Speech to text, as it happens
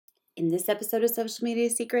In this episode of Social Media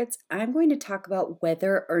Secrets, I'm going to talk about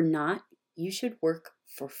whether or not you should work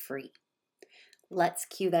for free. Let's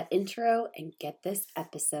cue that intro and get this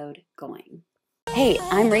episode going. Hey,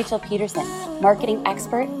 I'm Rachel Peterson, marketing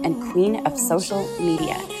expert and queen of social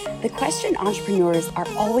media. The question entrepreneurs are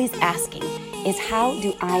always asking is, how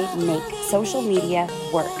do I make social media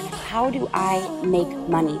work? How do I make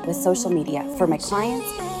money with social media for my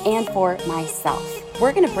clients and for myself?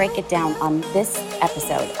 We're going to break it down on this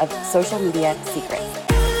episode of Social Media Secrets.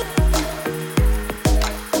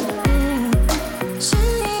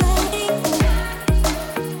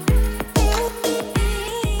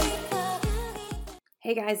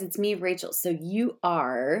 Hey guys, it's me, Rachel. So you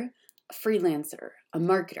are a freelancer, a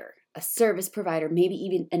marketer, a service provider, maybe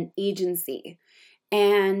even an agency.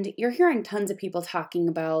 And you're hearing tons of people talking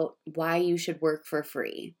about why you should work for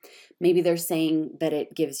free. Maybe they're saying that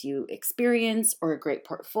it gives you experience or a great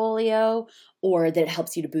portfolio, or that it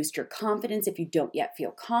helps you to boost your confidence if you don't yet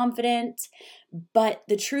feel confident. But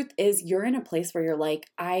the truth is, you're in a place where you're like,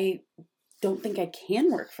 I don't think I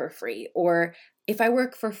can work for free. Or if I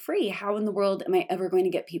work for free, how in the world am I ever going to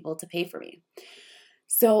get people to pay for me?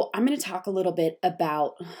 So I'm going to talk a little bit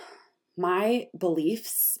about my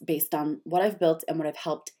beliefs based on what I've built and what I've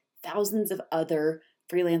helped thousands of other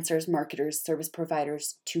freelancers, marketers, service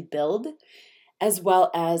providers to build, as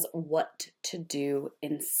well as what to do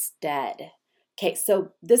instead. Okay,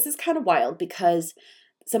 so this is kind of wild because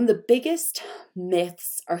some of the biggest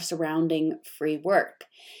myths are surrounding free work.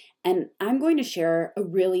 And I'm going to share a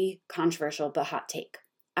really controversial but hot take.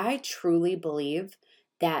 I truly believe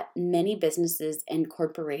that many businesses and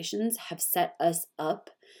corporations have set us up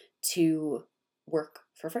to work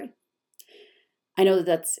for free. I know that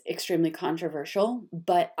that's extremely controversial,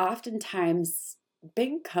 but oftentimes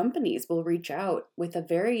big companies will reach out with a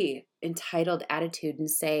very entitled attitude and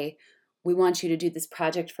say, we want you to do this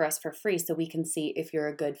project for us for free so we can see if you're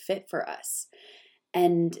a good fit for us.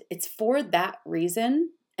 And it's for that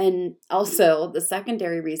reason, and also the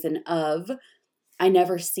secondary reason of I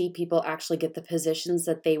never see people actually get the positions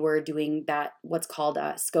that they were doing that what's called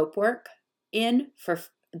scope work in for.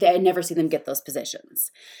 I never see them get those positions.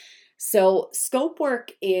 So scope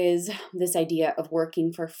work is this idea of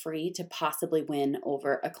working for free to possibly win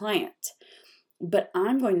over a client. But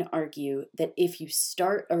I'm going to argue that if you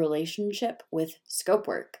start a relationship with scope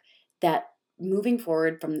work, that moving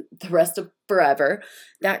forward from the rest of forever,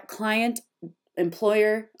 that client,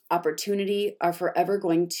 employer, opportunity are forever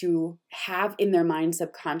going to have in their mind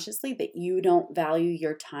subconsciously that you don't value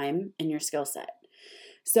your time and your skill set.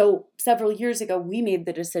 So several years ago, we made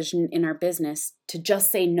the decision in our business to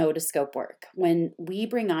just say no to scope work. When we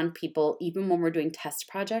bring on people, even when we're doing test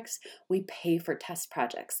projects, we pay for test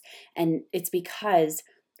projects. And it's because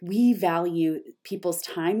we value people's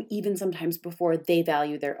time, even sometimes before they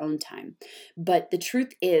value their own time. But the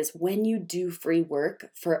truth is, when you do free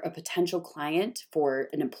work for a potential client, for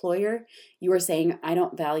an employer, you are saying, I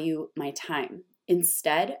don't value my time.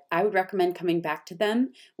 Instead, I would recommend coming back to them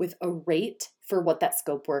with a rate for what that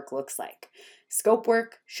scope work looks like. Scope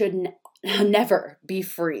work should never be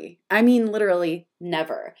free. I mean, literally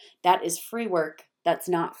never. That is free work. That's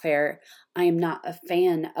not fair. I am not a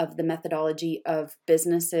fan of the methodology of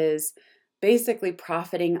businesses basically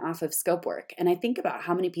profiting off of scope work. And I think about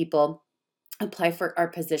how many people apply for our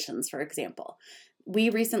positions, for example. We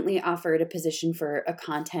recently offered a position for a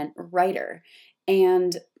content writer,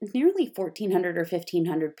 and nearly 1,400 or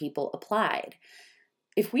 1,500 people applied.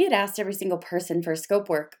 If we had asked every single person for scope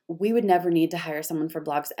work, we would never need to hire someone for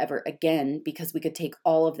blogs ever again, because we could take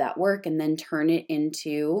all of that work and then turn it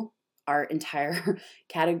into our entire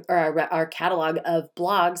our catalog of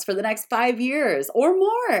blogs for the next 5 years or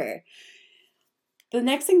more. The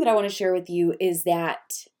next thing that I want to share with you is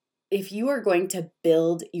that if you are going to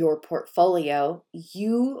build your portfolio,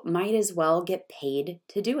 you might as well get paid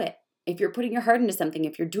to do it. If you're putting your heart into something,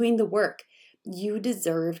 if you're doing the work, you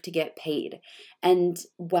deserve to get paid. And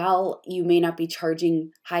while you may not be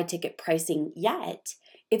charging high ticket pricing yet,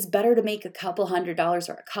 it's better to make a couple $100s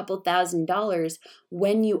or a couple $1,000s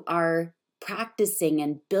when you are practicing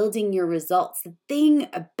and building your results. The thing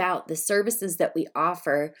about the services that we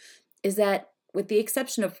offer is that, with the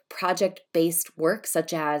exception of project-based work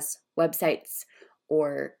such as websites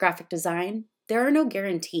or graphic design, there are no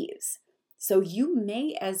guarantees. So you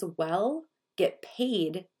may as well get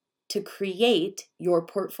paid to create your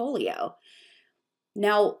portfolio.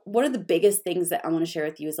 Now, one of the biggest things that I want to share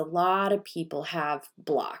with you is a lot of people have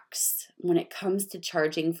blocks when it comes to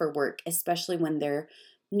charging for work, especially when they're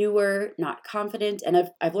newer, not confident. And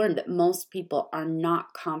I've learned that most people are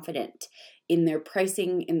not confident in their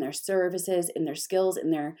pricing, in their services, in their skills, in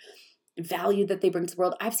their value that they bring to the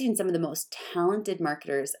world. I've seen some of the most talented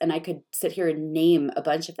marketers, and I could sit here and name a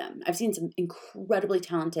bunch of them. I've seen some incredibly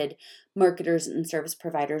talented marketers and service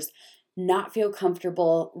providers not feel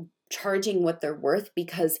comfortable charging what they're worth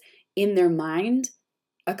because in their mind,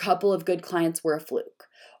 a couple of good clients were a fluke.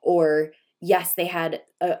 Or yes, they had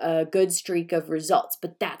a good streak of results,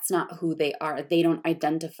 but that's not who they are. They don't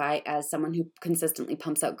identify as someone who consistently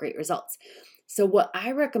pumps out great results. So what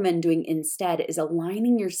I recommend doing instead is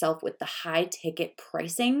aligning yourself with the high ticket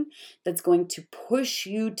pricing that's going to push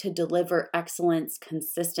you to deliver excellence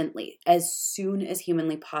consistently as soon as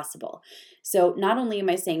humanly possible. So not only am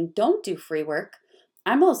I saying don't do free work,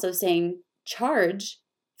 I'm also saying charge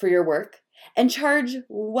for your work and charge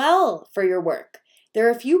well for your work. There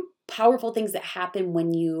are a few powerful things that happen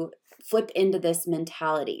when you flip into this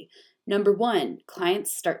mentality. Number one,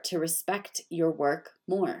 clients start to respect your work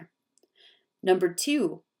more. Number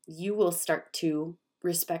two, you will start to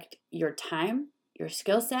respect your time, your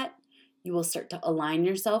skill set. You will start to align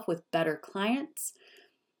yourself with better clients.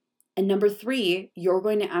 And number three, you're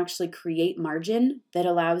going to actually create margin that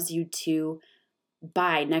allows you to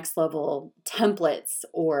buy next level templates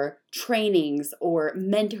or trainings or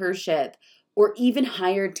mentorship or even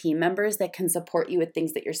hire team members that can support you with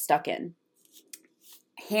things that you're stuck in.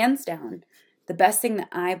 Hands down, the best thing that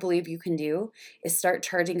I believe you can do is start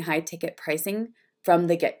charging high ticket pricing from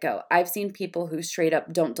the get-go. I've seen people who straight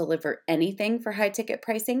up don't deliver anything for high ticket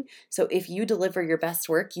pricing. So if you deliver your best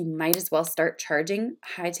work, you might as well start charging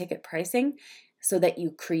high ticket pricing so that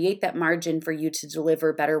you create that margin for you to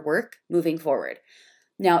deliver better work moving forward.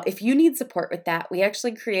 Now, if you need support with that, we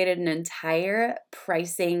actually created an entire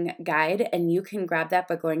pricing guide, and you can grab that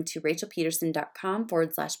by going to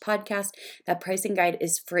rachelpeterson.com/podcast. That pricing guide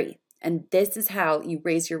is free. And this is how you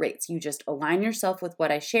raise your rates. You just align yourself with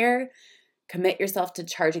what I share, commit yourself to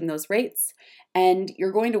charging those rates, and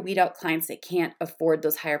you're going to weed out clients that can't afford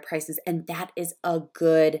those higher prices. And that is a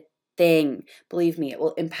good thing. Believe me, it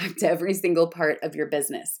will impact every single part of your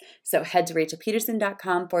business. So head to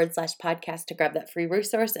rachelpeterson.com/podcast to grab that free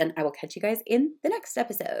resource, and I will catch you guys in the next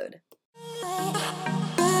episode.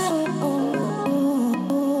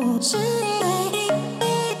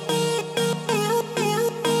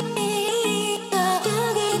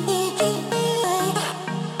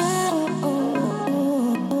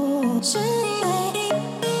 Shit.